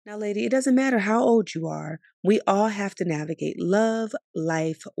Now, lady, it doesn't matter how old you are, we all have to navigate love,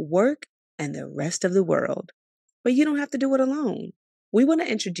 life, work, and the rest of the world. But you don't have to do it alone. We want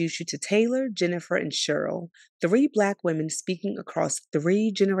to introduce you to Taylor, Jennifer, and Cheryl, three Black women speaking across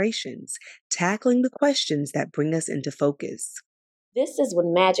three generations, tackling the questions that bring us into focus. This is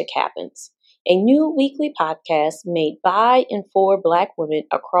When Magic Happens, a new weekly podcast made by and for Black women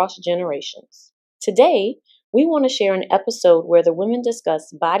across generations. Today, we want to share an episode where the women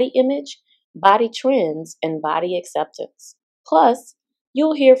discuss body image, body trends, and body acceptance. Plus,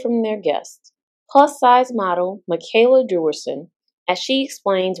 you'll hear from their guest, plus-size model Michaela Duerson, as she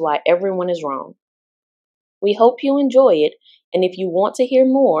explains why everyone is wrong. We hope you enjoy it, and if you want to hear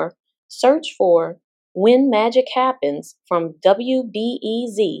more, search for When Magic Happens from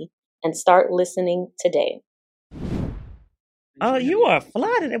WBEZ and start listening today. Oh, you are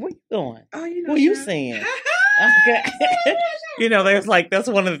flying. Where you going? Oh, you know, Who you Cheryl. seeing? Okay. That's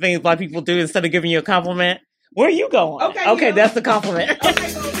one of the things Black people do instead of giving you a compliment. Where are you going? Okay, that's the compliment.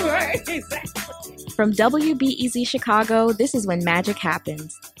 Right, exactly. From WBEZ Chicago, this is When Magic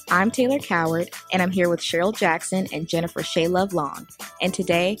Happens. I'm Taylor Coward, and I'm here with Cheryl Jackson and Jennifer Shea Love Long. And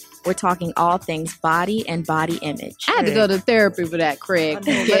today, we're talking all things body and body image. I had to go to therapy for that, Craig.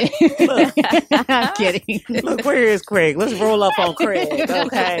 Look, I'm kidding. look, where is Craig? Let's roll up on Craig,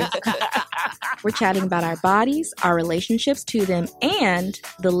 okay? We're chatting about our bodies, our relationships to them, and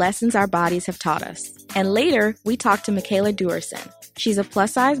the lessons our bodies have taught us. And later, we talk to Michaela Duerson. She's a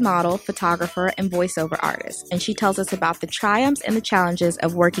plus-size model, photographer, and voiceover artist, and she tells us about the triumphs and the challenges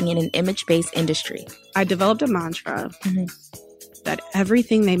of working in an image-based industry. I developed a mantra that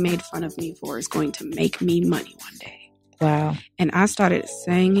everything they made fun of me for is going to make me money one day. Wow. And I started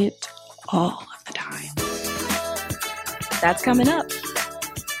saying it all of the time. That's coming up.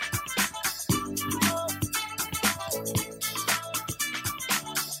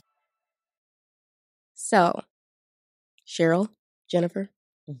 So, Cheryl, Jennifer,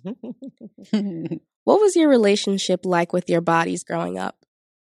 what was your relationship like with your bodies growing up?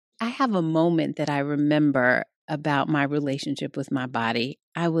 I have a moment that I remember about my relationship with my body.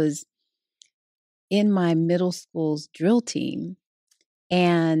 I was in my middle school's drill team,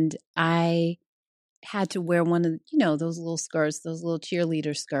 and I had to wear one of, those little skirts, those little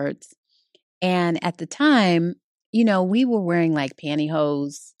cheerleader skirts. And at the time, we were wearing like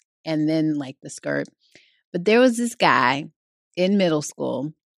pantyhose and then like the skirt. But there was this guy in middle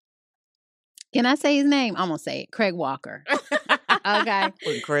school. Can I say his name? I'm going to say it. Craig Walker. Okay.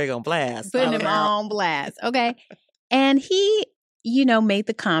 Putting Craig on blast. Putting him on blast. Okay. And he, made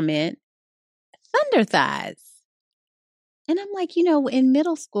the comment, thunder thighs. And I'm like, in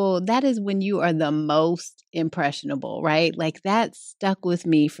middle school, that is when you are the most impressionable, right? Like that stuck with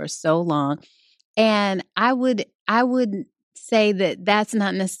me for so long. And I would say that that's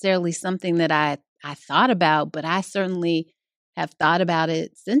not necessarily something that I thought about, but I certainly have thought about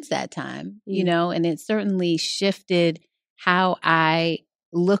it since that time, and it certainly shifted how I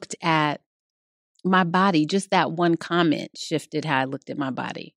looked at my body. Just that one comment shifted how I looked at my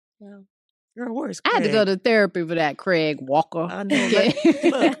body. Well, girl, where's I Craig? had to go to therapy for that, Craig Walker. I know.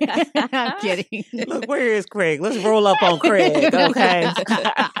 Look, I'm kidding. Look, where is Craig? Let's roll up on Craig, okay?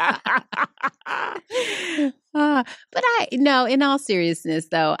 But in all seriousness,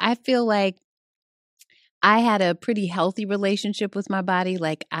 though, I feel like I had a pretty healthy relationship with my body.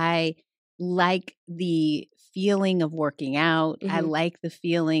 Like I like the feeling of working out. Mm-hmm. I like the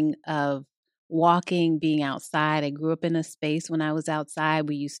feeling of walking, being outside. I grew up in a space when I was outside.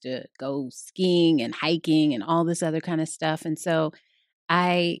 We used to go skiing and hiking and all this other kind of stuff. And so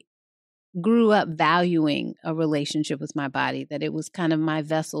I grew up valuing a relationship with my body, that it was kind of my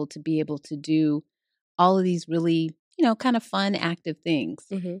vessel to be able to do all of these really, kind of fun, active things.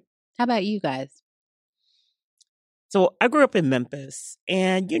 Mm-hmm. How about you guys? So I grew up in Memphis,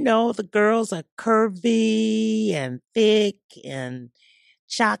 and the girls are curvy and thick and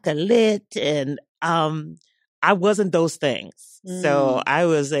chocolate, and I wasn't those things. So I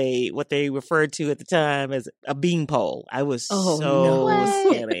was what they referred to at the time as a beanpole. I was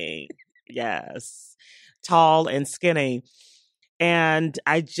skinny. Yes. Tall and skinny. And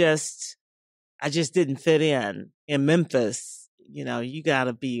I just didn't fit in Memphis. You got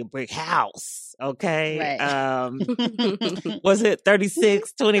to be a brick house, okay? Right. Was it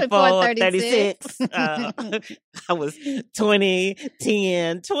 36, 24, 36? I was 20,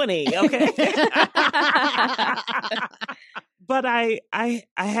 10, 20, okay? But I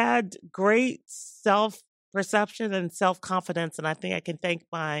had great self-perception and self-confidence, and I think I can thank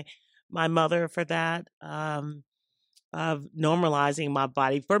my mother for that, of normalizing my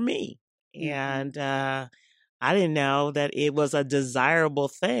body for me. And I didn't know that it was a desirable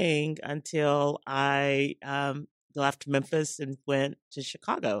thing until I left Memphis and went to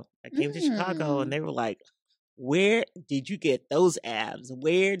Chicago. I came to Chicago and they were like, where did you get those abs?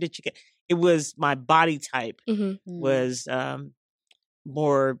 Where did you get? It was my body type was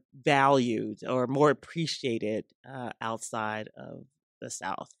more valued or more appreciated outside of the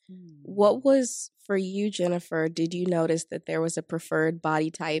South. What was for you, Jennifer? Did you notice that there was a preferred body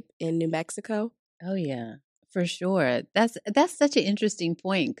type in New Mexico? Oh yeah, for sure. That's such an interesting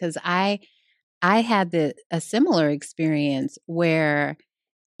point because I had a similar experience where,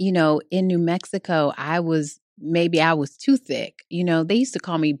 you know, in New Mexico, I was too thick. You know, they used to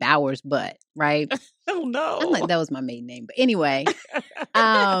call me Bower's butt, right? Oh no. I'm like, that was my maiden name. But anyway,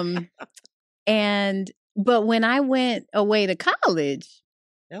 but when I went away to college,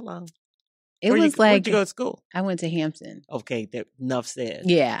 Hello. Where'd you go to school? I went to Hampton. Okay, enough said.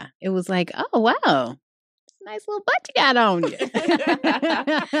 Yeah. It was like, oh wow. Nice little butt you got on you.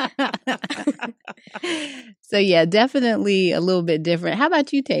 So yeah, definitely a little bit different. How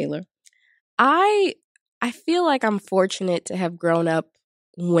about you, Taylor? I feel like I'm fortunate to have grown up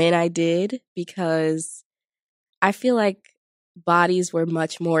when I did because I feel like bodies were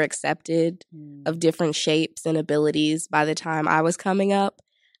much more accepted of different shapes and abilities by the time I was coming up.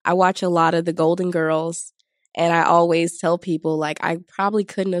 I watch a lot of the Golden Girls and I always tell people like I probably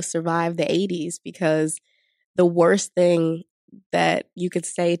couldn't have survived the 80s because the worst thing that you could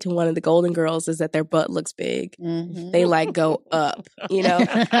say to one of the Golden Girls is that their butt looks big. They like go up, you know?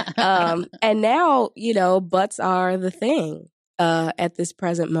 And now, you know, butts are the thing at this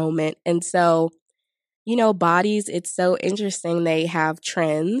present moment. And so, you know, bodies, it's so interesting. They have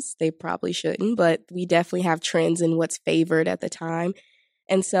trends. They probably shouldn't, but we definitely have trends in what's favored at the time.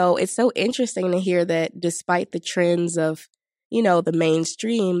 And so it's so interesting to hear that despite the trends of, you know, the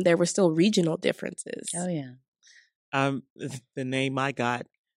mainstream, there were still regional differences. Oh, yeah. The name I got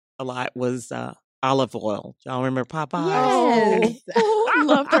a lot was olive oil. Y'all remember Popeye? Yes. Oh,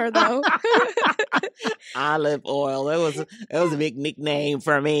 loved her though. Olive oil. It was a big nickname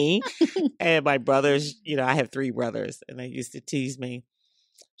for me. And my brothers, you know, I have 3 brothers, and they used to tease me,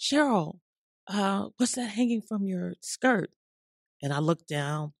 Cheryl, what's that hanging from your skirt? And I looked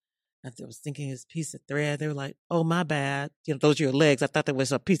down. I was thinking it's a piece of thread. They were like, "Oh, my bad. You know, those are your legs. I thought that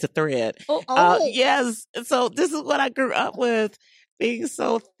was a piece of thread." Yes. So this is what I grew up with, being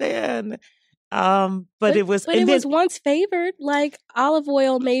so thin. But it was once favored. Like olive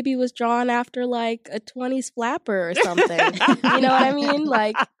oil maybe was drawn after like a 20s flapper or something. You know what I mean?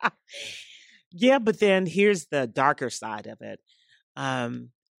 Like, yeah. But then here's the darker side of it.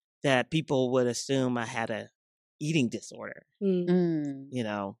 That people would assume I had a eating disorder, you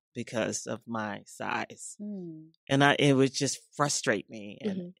know, because of my size. And it would just frustrate me.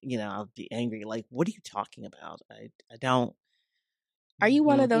 And, you know, I'll be angry. Like, what are you talking about? I don't. Are you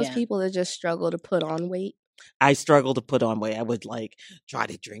one of those people that just struggle to put on weight? I struggle to put on weight. I would like try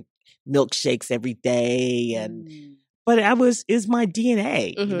to drink milkshakes every day. But is my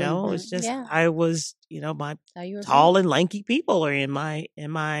DNA, you know, it's just, I was, you know, my tall and lanky people are in my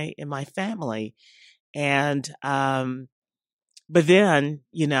family. And, but then,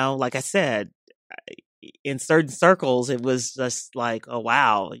 you know, like I said, in certain circles, it was just like, oh,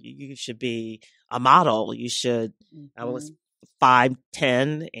 wow, you should be a model. You should, I was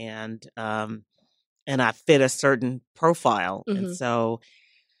 5'10" and I fit a certain profile. And so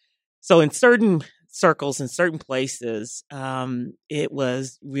in certain circles, in certain places, it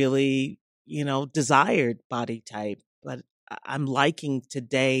was really, you know, desired body type. But I'm liking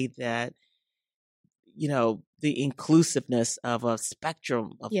today that, you know, the inclusiveness of a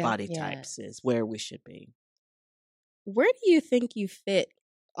spectrum of body types is where we should be. Where do you think you fit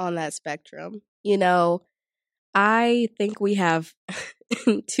on that spectrum? You know, I think we have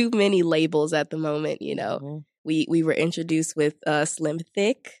too many labels at the moment, you know. We were introduced with Slim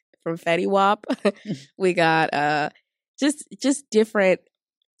Thick from Fetty Wap. We got just different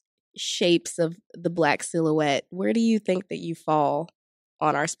shapes of the Black silhouette. Where do you think that you fall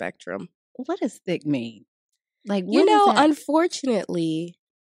on our spectrum? What does thick mean? Like, you know, unfortunately,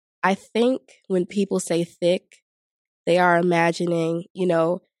 I think when people say thick, they are imagining, you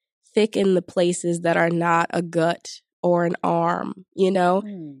know, thick in the places that are not a gut or an arm, you know?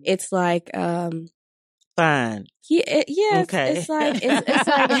 It's like fine. Yeah, okay. It's like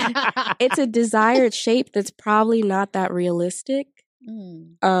it's a desired shape that's probably not that realistic.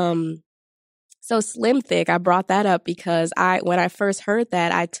 So slim thick, I brought that up because when I first heard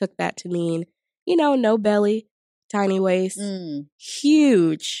that, I took that to mean, you know, no belly, tiny waist,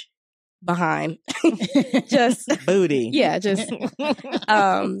 huge behind. Just booty. Yeah, just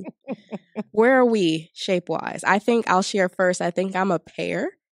where are we shape-wise? I think I'll share first. I think I'm a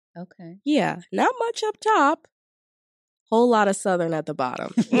pear. Okay. Yeah, not much up top. Whole lot of southern at the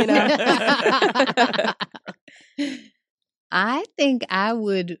bottom, you know? I think I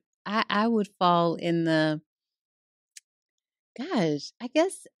would fall in the, gosh, I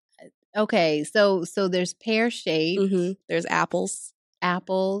guess, okay, so there's pear shaped. Mm-hmm. There's apples.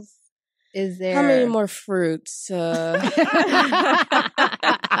 Apples. Is there? How many more fruits?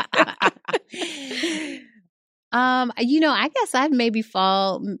 I guess I'd maybe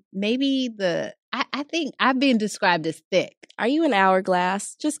fall, I think I've been described as thick. Are you an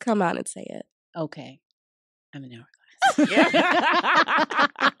hourglass? Just come out and say it. Okay. I'm an hourglass.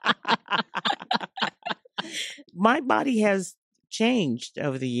 My body has changed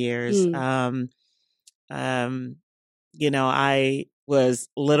over the years. I was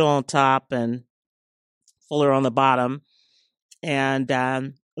little on top and fuller on the bottom. And,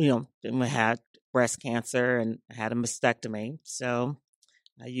 I had breast cancer and I had a mastectomy. So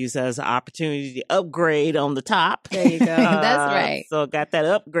I use that as an opportunity to upgrade on the top. There you go. That's right. So I got that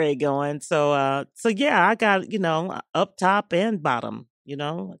upgrade going. So yeah, I got, up top and bottom. I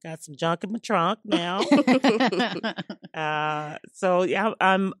got some junk in my trunk now. So yeah,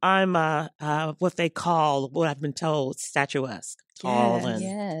 I'm what I've been told, statuesque, tall and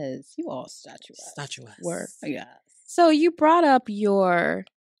yes, you all statuesque. Statuesque. Work. Yes. So you brought up your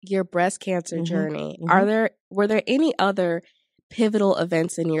breast cancer journey. Were there any other pivotal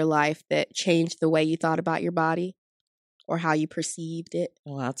events in your life that changed the way you thought about your body or how you perceived it?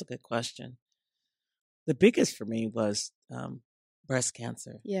 Well, that's a good question. The biggest for me was breast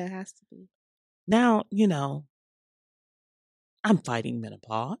cancer. Yeah, it has to be. Now, I'm fighting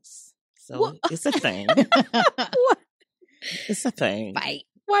menopause. So What? it's a thing. What? It's a thing. Fight.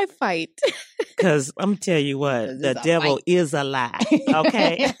 Why fight? Because I'm tell you what, the devil is a lie.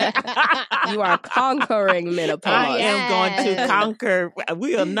 Okay. You are conquering menopause. I am going to conquer.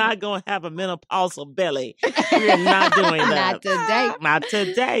 We are not going to have a menopausal belly. We are not doing that. Not today. Not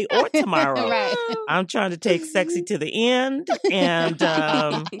today or tomorrow. Right. I'm trying to take sexy to the end. And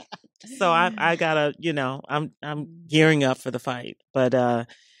so I gotta, I'm gearing up for the fight. But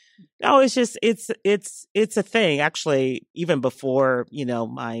no, it's just it's a thing. Actually, even before,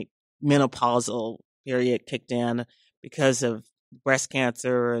 my menopausal period kicked in because of breast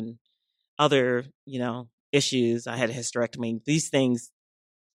cancer and other, issues. I had a hysterectomy. These things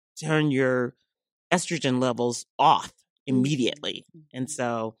turn your estrogen levels off immediately. And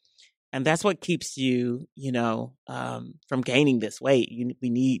that's what keeps you, from gaining this weight. We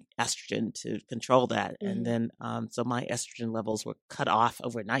need estrogen to control that. And then, so my estrogen levels were cut off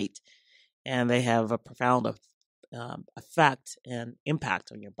overnight, and they have a profound effect and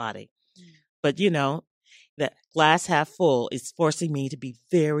impact on your body. But, that glass half full is forcing me to be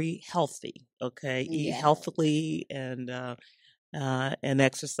very healthy. Okay. Eat healthily and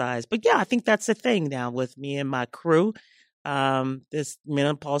exercise. But yeah, I think that's the thing now with me and my crew. This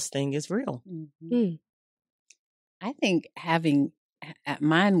menopause thing is real. Mm-hmm. I think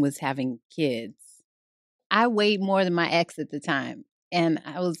mine was having kids. I weighed more than my ex at the time. And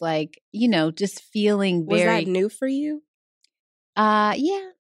I was like, just feeling very. Was that new for you? Yeah.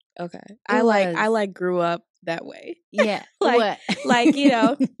 Okay. I grew up that way. Yeah. I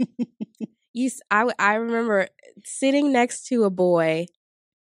remember sitting next to a boy,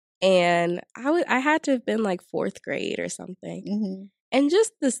 and I had to have been like 4th grade or something. Mm-hmm. And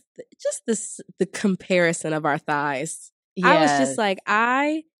the comparison of our thighs. Yes. I was just like,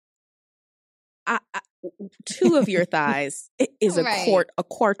 I 2 of your thighs is a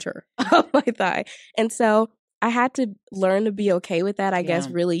quarter of my thigh. And so I had to learn to be okay with that, I guess,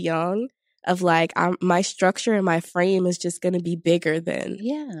 really young, of like, my structure and my frame is just going to be bigger than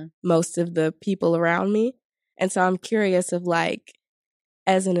most of the people around me. And so I'm curious of like,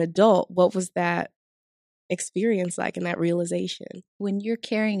 as an adult, what was that experience like and that realization? When you're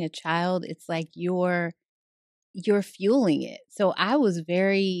carrying a child, it's like you're fueling it. So I was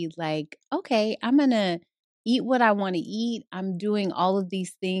very like, okay, I'm going to eat what I want to eat. I'm doing all of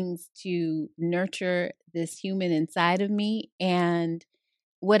these things to nurture this human inside of me. And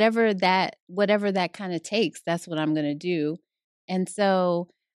whatever that kind of takes, that's what I'm going to do. And so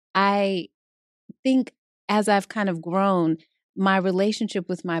I think as I've kind of grown, my relationship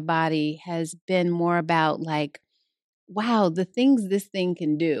with my body has been more about like, wow, the things this thing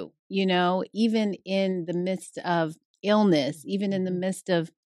can do, even in the midst of illness, even in the midst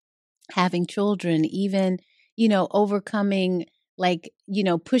of having children, even, overcoming, like,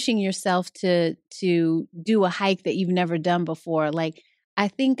 pushing yourself to do a hike that you've never done before. Like, I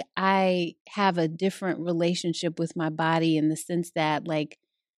think I have a different relationship with my body in the sense that like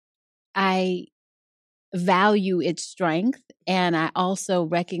I value its strength and I also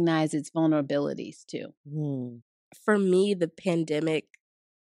recognize its vulnerabilities too. For me, the pandemic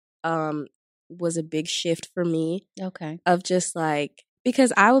was a big shift for me. Okay. Of just like,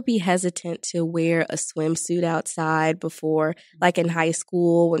 because I would be hesitant to wear a swimsuit outside before, like in high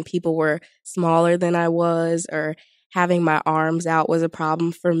school when people were smaller than I was, or having my arms out was a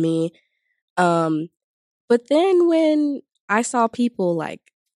problem for me. But then when I saw people like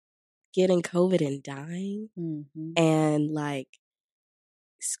getting COVID and dying, and like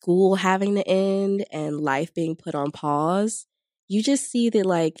school having to end and life being put on pause, you just see that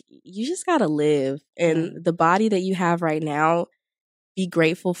like you just gotta live, and the body that you have right now, be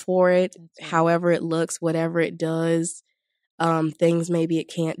grateful for it. However it looks, whatever it does, things maybe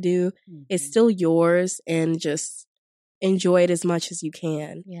it can't do, it's still yours, and just enjoy it as much as you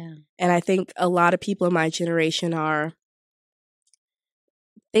can. Yeah. And I think a lot of people in my generation are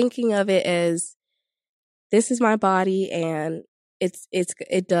thinking of it as, this is my body and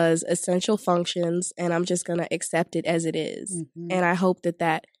it does essential functions, and I'm just going to accept it as it is. And I hope that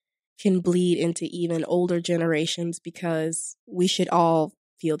that can bleed into even older generations, because we should all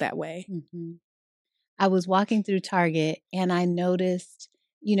feel that way. I was walking through Target and I noticed,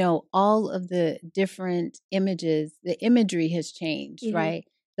 you know, all of the different images, the imagery has changed, right?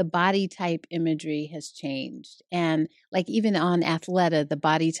 The body type imagery has changed. And like even on Athleta, the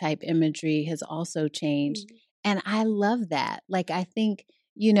body type imagery has also changed. And I love that. Like, I think,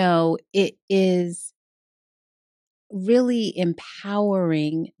 you know, it is really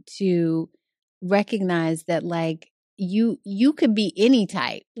empowering to recognize that like you could be any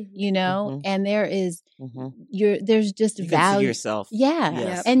type, you know, and there is there's just you value. Can see yourself. Yeah.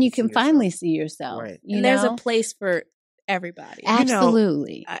 Yes, and you can finally see yourself. Right. You and know? there's a place for everybody.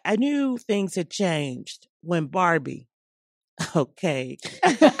 Absolutely. You know, I knew things had changed when Barbie. Okay.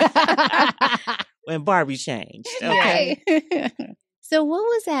 When Barbie changed. Okay. So what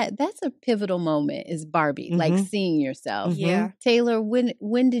was that? That's a pivotal moment, is Barbie, like seeing yourself. Yeah. Taylor,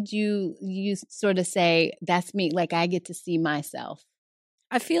 when did you sort of say, that's me, like I get to see myself?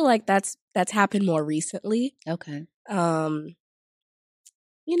 I feel like that's happened more recently. Okay. You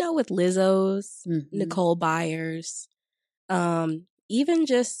know, with Lizzo's, Nicole Byers, even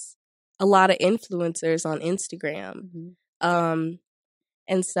just a lot of influencers on Instagram.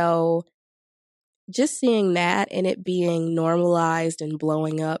 And so just seeing that and it being normalized and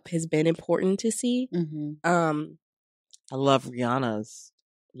blowing up has been important to see. I love Rihanna's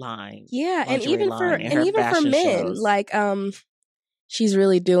line. Yeah, and even for men, shows. like she's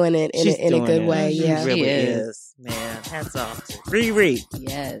really doing it in a good way. She Yeah, really is. Man, hats off to Riri.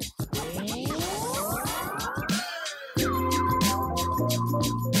 Yes.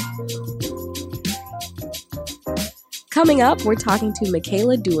 Coming up, we're talking to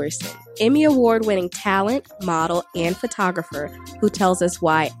Michaela Duerson, Emmy Award-winning talent, model, and photographer, who tells us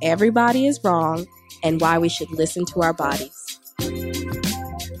why everybody is wrong and why we should listen to our bodies.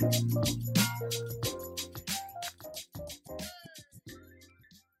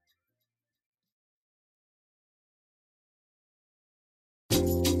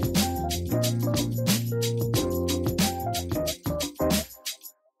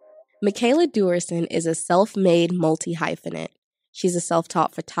 Michaela Duerson is a self-made multi-hyphenate. She's a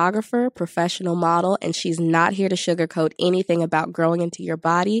self-taught photographer, professional model, and she's not here to sugarcoat anything about growing into your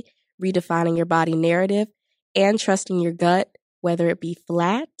body, redefining your body narrative, and trusting your gut, whether it be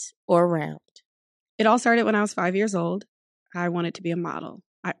flat or round. It all started when I was 5 years old. I wanted to be a model.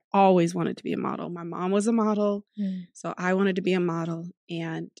 I always wanted to be a model. My mom was a model, so I wanted to be a model.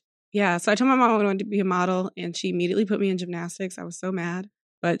 And yeah, so I told my mom I wanted to be a model, and she immediately put me in gymnastics. I was so mad.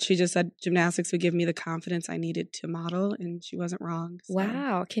 But she just said gymnastics would give me the confidence I needed to model, and she wasn't wrong. So.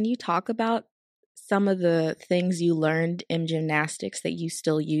 Wow. Can you talk about some of the things you learned in gymnastics that you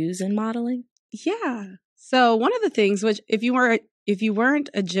still use in modeling? Yeah. So one of the things, which if you weren't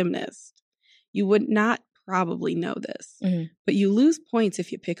a gymnast, you would not probably know this, but you lose points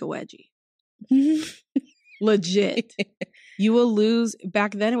if you pick a wedgie. Legit. You will lose.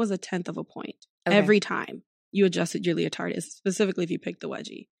 Back then it was 1/10 of a point every time you adjusted your leotard, specifically if you picked the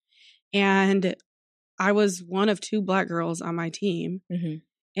wedgie. And I was one of 2 Black girls on my team,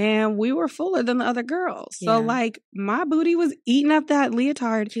 and we were fuller than the other girls. So like my booty was eating up that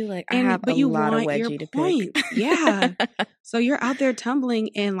leotard. You're like, but you want a wedgie to pick. Yeah. So you're out there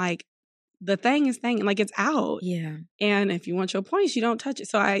tumbling, and like the thing is thing, like it's out. Yeah. And if you want your points, you don't touch it.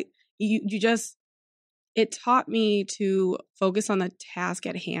 So it taught me to focus on the task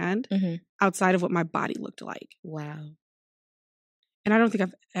at hand outside of what my body looked like. Wow. And I don't think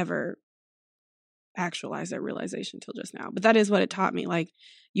I've ever actualized that realization till just now. But that is what it taught me. Like,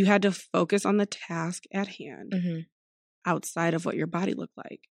 you had to focus on the task at hand outside of what your body looked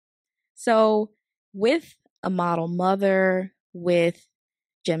like. So with a model mother, with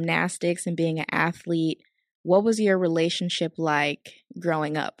gymnastics and being an athlete, what was your relationship like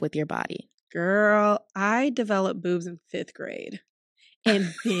growing up with your body? Girl, I developed boobs in 5th grade,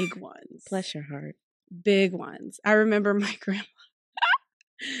 and big ones. Bless your heart. Big ones. I remember my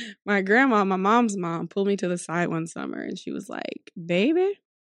grandma, my mom's mom, pulled me to the side one summer, and she was like, "Baby,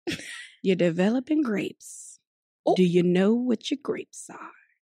 you're developing grapes. Oh. Do you know what your grapes are?"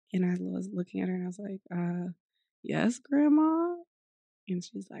 And I was looking at her, and I was like, "Yes, Grandma." And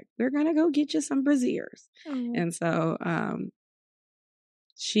she's like, "We're going to go get you some brassieres." Oh. And so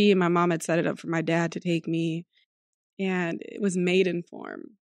she and my mom had set it up for my dad to take me, and it was maiden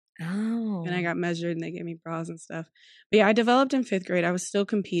form. Oh. And I got measured, and they gave me bras and stuff. But yeah, I developed in 5th grade. I was still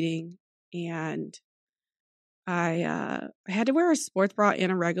competing, and I had to wear a sports bra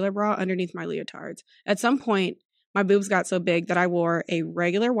and a regular bra underneath my leotards. At some point, my boobs got so big that I wore a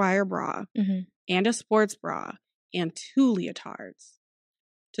regular wire bra and a sports bra and 2 leotards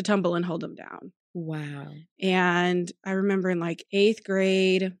to tumble and hold them down. Wow. And I remember in like 8th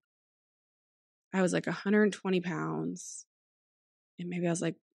grade, I was like 120 pounds. And maybe I was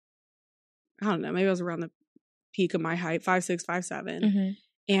like, I don't know, maybe I was around the peak of my height, 5'6", 5'7".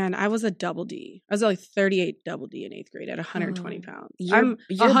 And I was a double D. I was like 38 double D in 8th grade at 120 pounds. I'm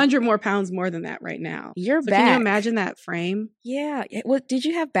 100 more pounds more than that right now. You're so back. Can you imagine that frame? Yeah. What, did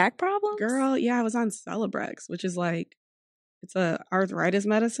you have back problems? Girl, yeah, I was on Celebrex, which is like, it's a arthritis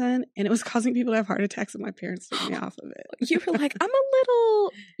medicine, and it was causing people to have heart attacks, and my parents took me off of it. You were like, I'm a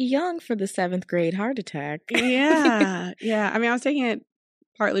little young for the 7th grade heart attack. Yeah. Yeah. I mean, I was taking it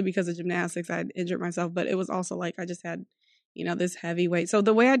partly because of gymnastics. I had injured myself, but it was also like I just had, this heavy weight. So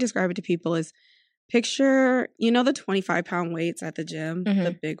the way I describe it to people is picture, the 25-pound weights at the gym,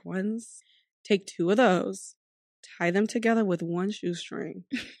 the big ones. Take 2 of those, tie them together with 1 shoestring,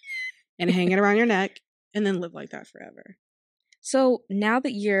 and hang it around your neck, and then live like that forever. So now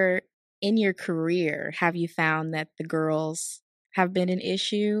that you're in your career, have you found that the girls have been an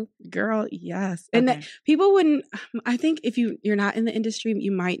issue? Girl, yes. And that people wouldn't, I think if you're not in the industry,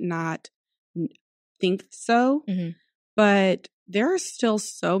 you might not think so. But there are still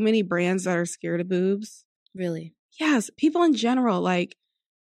so many brands that are scared of boobs. Really? Yes. People in general, like,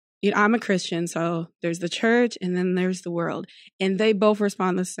 I'm a Christian, so there's the church and then there's the world. And they both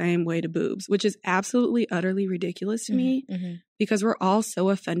respond the same way to boobs, which is absolutely, utterly ridiculous to me because we're all so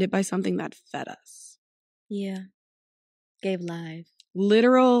offended by something that fed us. Yeah. Gave life.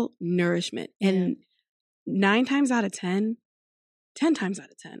 Literal nourishment. And 9 times out of 10, 10 times out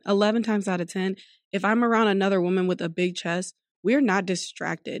of 10, 11 times out of 10, if I'm around another woman with a big chest, we're not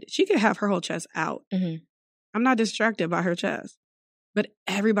distracted. She could have her whole chest out. I'm not distracted by her chest, but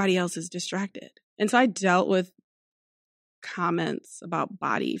everybody else is distracted. And so I dealt with comments about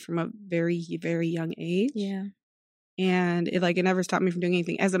body from a very, very young age. Yeah. And it never stopped me from doing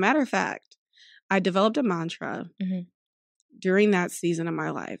anything. As a matter of fact, I developed a mantra during that season of my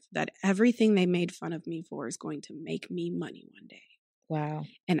life that everything they made fun of me for is going to make me money one day. Wow.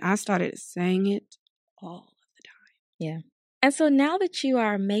 And I started saying it all of the time. Yeah. And so now that you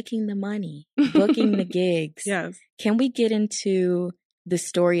are making the money, booking the gigs, yes, can we get into the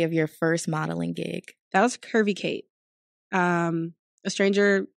story of your first modeling gig? That was Curvy Kate. A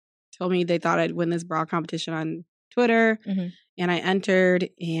stranger told me they thought I'd win this bra competition on Twitter. And I entered,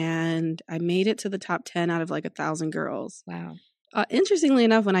 and I made it to the top 10 out of 1,000 girls. Wow. Interestingly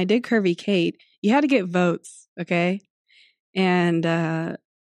enough, when I did Curvy Kate, you had to get votes, okay? And I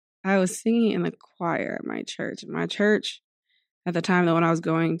was singing in the choir at my church. My church, at the time, the one I was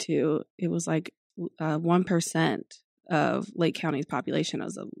going to, it was 1% of Lake County's population. It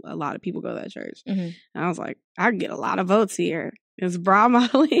was a lot of people go to that church. And I was like, I can get a lot of votes here. It's bra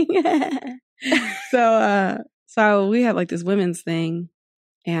modeling. So we had this women's thing,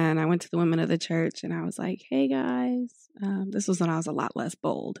 and I went to the women of the church, and I was like, hey guys, this was when I was a lot less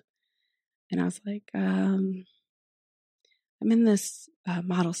bold. And I was like, I'm in this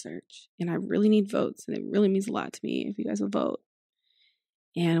model search, and I really need votes, and it really means a lot to me if you guys will vote.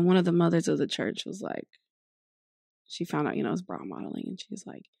 And one of the mothers of the church was like, she found out, it's bra modeling, and she's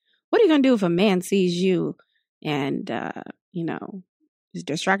like, what are you going to do if a man sees you and, is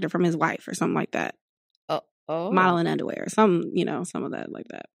distracted from his wife or something like that? Oh. Modeling underwear, some of that like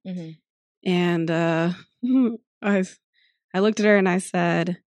that. And I looked at her and I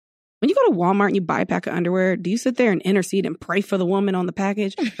said, when you go to Walmart and you buy a pack of underwear, do you sit there and intercede and pray for the woman on the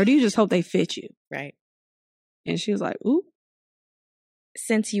package, or do you just hope they fit you? Right. And she was like, ooh.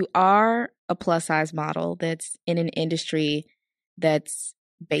 since you are a plus size model that's in an industry that's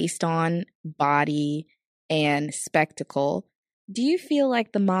based on body and spectacle, do you feel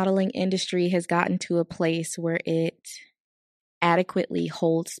like the modeling industry has gotten to a place where it adequately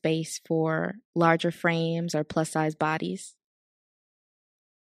holds space for larger frames or plus size bodies?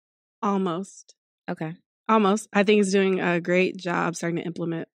 Almost. Okay. Almost. I think it's doing a great job starting to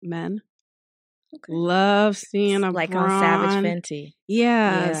implement men. Okay. Love seeing a like brawn. on Savage Fenty.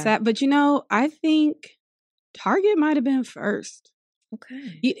 Yeah. But I think Target might have been first.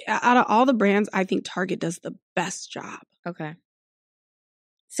 Okay. Out of all the brands, I think Target does the best job. Okay.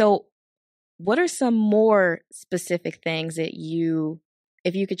 So what are some more specific things that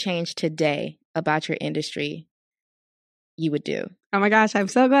if you could change today about your industry, you would do? Oh my gosh, I'm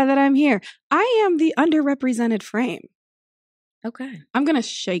so glad that I'm here. I am the underrepresented frame. Okay. I'm going to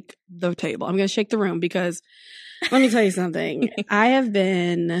shake the table. I'm going to shake the room because let me tell you something. I have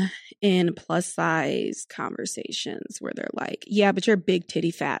been in plus size conversations where they're like, yeah, but you're big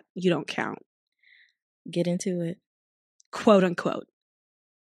titty fat. You don't count. Get into it. Quote unquote.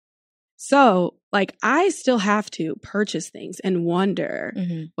 So I still have to purchase things and wonder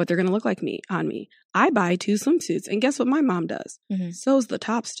what they're going to look like on me. I buy 2 swimsuits and guess what my mom does? Sews the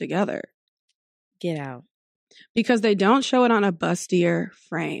tops together. Get out. Because they don't show it on a bustier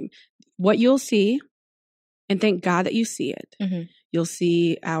frame. What you'll see, and thank God that you see it, you'll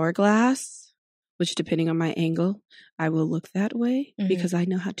see hourglass, which depending on my angle, I will look that way because I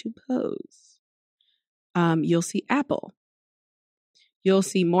know how to pose. You'll see apple. You'll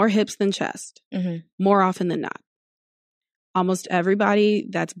see more hips than chest, more often than not. Almost everybody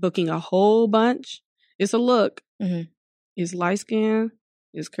that's booking a whole bunch, it's a look. Is light skin,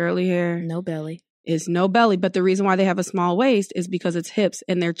 is curly hair. No belly. Is no belly. But the reason why they have a small waist is because it's hips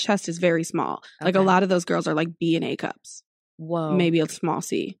and their chest is very small. Okay. Like a lot of those girls are like B and A cups. Whoa. Maybe a small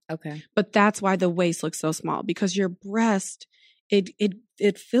C. Okay. But that's why the waist looks so small because your breast,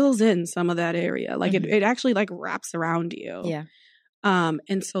 it fills in some of that area. Like it actually like wraps around you. Yeah.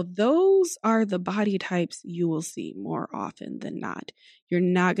 And so those are the body types you will see more often than not. You're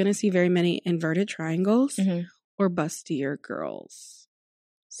not going to see very many inverted triangles or bustier girls.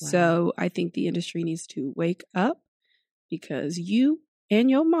 Wow. So I think the industry needs to wake up because you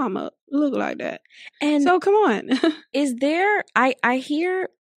and your mama look like that. And so come on. Is there, I hear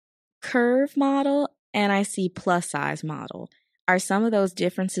curve model and I see plus size model. Are some of those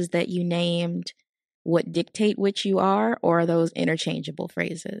differences that you named what dictate which you are, or are those interchangeable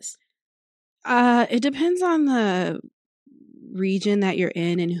phrases? It depends on the region that you're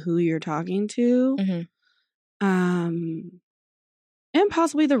in and who you're talking to. And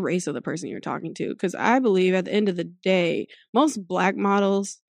possibly the race of the person you're talking to. Because I believe at the end of the day, most Black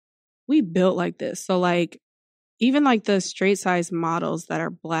models, we built like this. So even the straight size models that are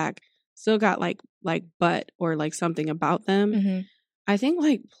Black still got like butt or like something about them. I think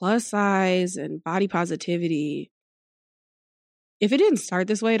plus size and body positivity, if it didn't start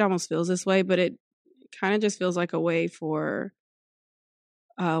this way, it almost feels this way, but it kind of just feels like a way for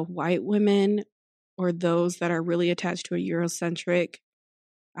white women or those that are really attached to a Eurocentric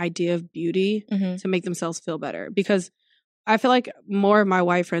idea of beauty to make themselves feel better. Because I feel like more of my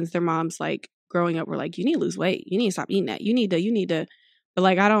white friends, their moms growing up were like, you need to lose weight. You need to stop eating that. You need to. But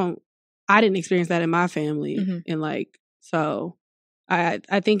I didn't experience that in my family. And so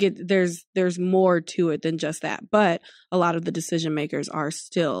I think there's more to it than just that. But a lot of the decision makers are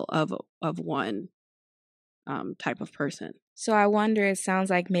still of one type of person. So I wonder, it sounds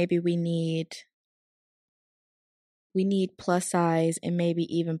like maybe we need plus size and maybe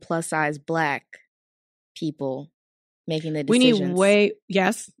even plus size Black people making the decisions. We need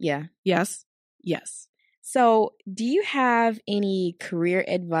yes. Yeah. Yes. So do you have any career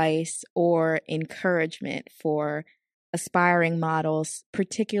advice or encouragement for aspiring models,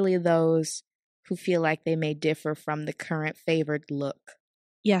 particularly those who feel like they may differ from the current favored look?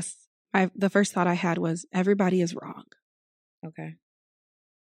 Yes. The first thought I had was everybody is wrong. Okay.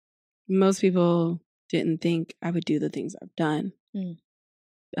 Most people didn't think I would do the things I've done.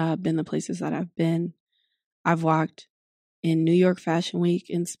 Been the places that I've been. I've walked in New York Fashion Week,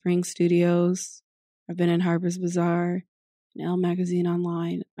 in Spring Studios. I've been in Harper's Bazaar, in Elle Magazine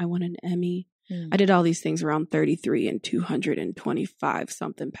Online. I won an Emmy. I did all these things around 33 and 225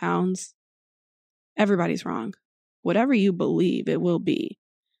 something pounds. Everybody's wrong. Whatever you believe, it will be.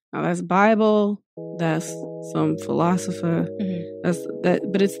 Now that's Bible. That's some philosopher.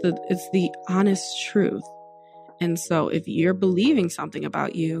 But it's the honest truth. And so if you're believing something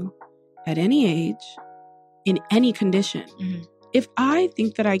about you at any age, in any condition, if I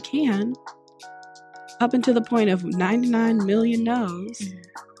think that I can, up until the point of 99 million no's,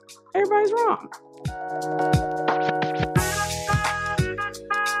 everybody's wrong.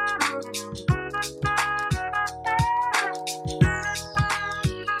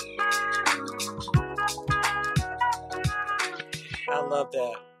 I love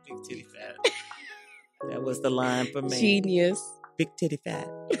that. Big titty fat. That was the line for me. Genius. Big titty fat.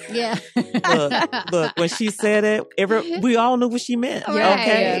 Yeah. Look, when she said it, we all knew what she meant. Right,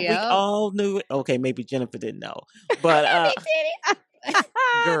 Okay? yeah. We all knew it. Okay, maybe Jennifer didn't know. But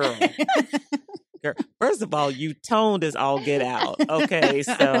girl. First of all, you toned as all get out. Okay,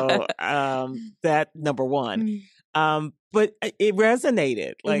 so that number one. But it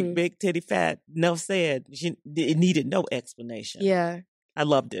resonated. Like big titty fat. No said. It needed no explanation. Yeah. I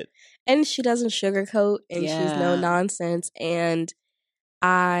loved it. And she doesn't sugarcoat, and she's no nonsense. And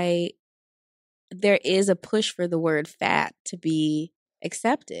there is a push for the word fat to be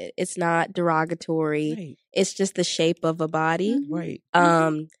accepted. It's not derogatory. Right. It's just the shape of a body. Mm-hmm. Right.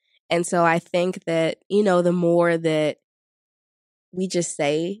 And so I think that, the more that we just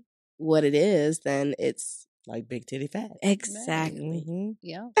say what it is, then it's like big titty fat. Exactly. Mm-hmm.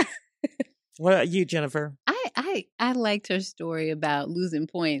 Yeah. What about you, Jennifer? I liked her story about losing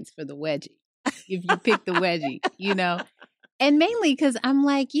points for the wedgie. If you pick the wedgie, and mainly because I'm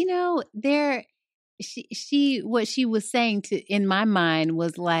like, what she was saying in my mind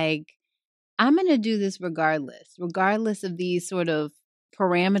was like, I'm going to do this regardless of these sort of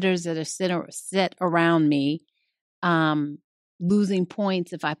parameters that are set around me, losing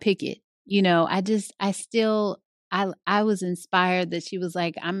points if I pick it. I was inspired that she was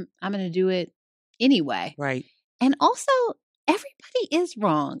like, I'm going to do it anyway. Right. And also, everybody is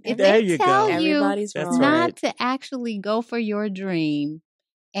wrong. If there they tell you Everybody's wrong. not to actually go for your dream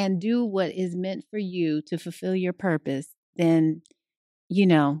and do what is meant for you to fulfill your purpose, then, they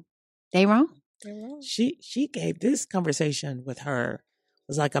wrong. They're wrong. She gave this conversation with her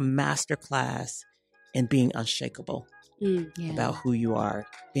was like a master class in being unshakable about who you are,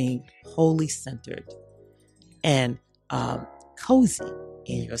 being wholly centered and cozy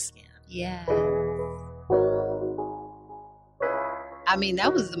in your skin. Yeah. I mean,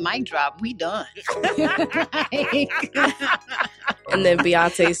 that was the mic drop. We done. And then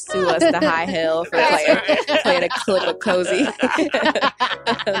Beyonce sue us to high hell for playing a clip of Cozy.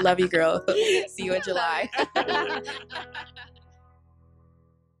 Love you, girl. See you in July.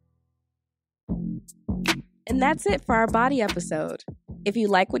 And that's it for our body episode. If you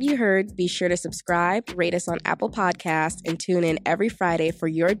like what you heard, be sure to subscribe, rate us on Apple Podcasts, and tune in every Friday for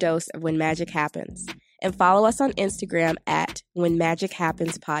your dose of When Magic Happens. And follow us on Instagram at When Magic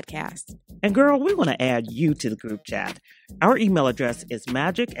Happens Podcast. And girl, we want to add you to the group chat. Our email address is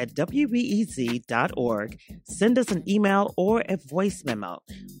magic@wbez.org. Send us an email or a voice memo.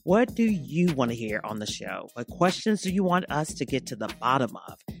 What do you want to hear on the show? What questions do you want us to get to the bottom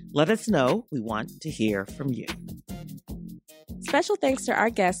of? Let us know. We want to hear from you. Special thanks to our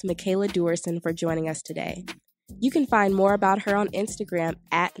guest, Michaela Duerson, for joining us today. You can find more about her on Instagram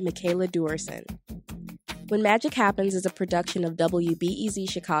at Michaela Duerson. When Magic Happens is a production of WBEZ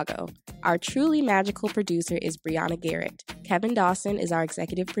Chicago. Our truly magical producer is Brianna Garrett. Kevin Dawson is our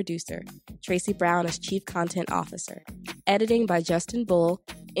executive producer. Tracy Brown is chief content officer. Editing by Justin Bull.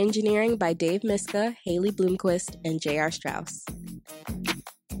 Engineering by Dave Miska, Haley Bloomquist, and J.R. Strauss.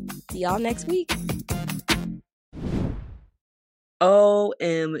 See y'all next week.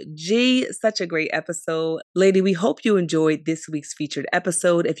 OMG, such a great episode. Lady, we hope you enjoyed this week's featured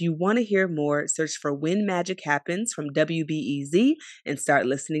episode. If you want to hear more, search for When Magic Happens from WBEZ and start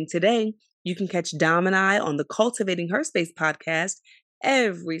listening today. You can catch Dom and I on the Cultivating Her Space podcast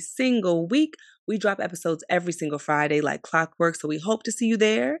every single week. We drop episodes every single Friday like clockwork, so we hope to see you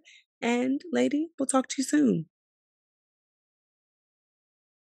there. And lady, we'll talk to you soon.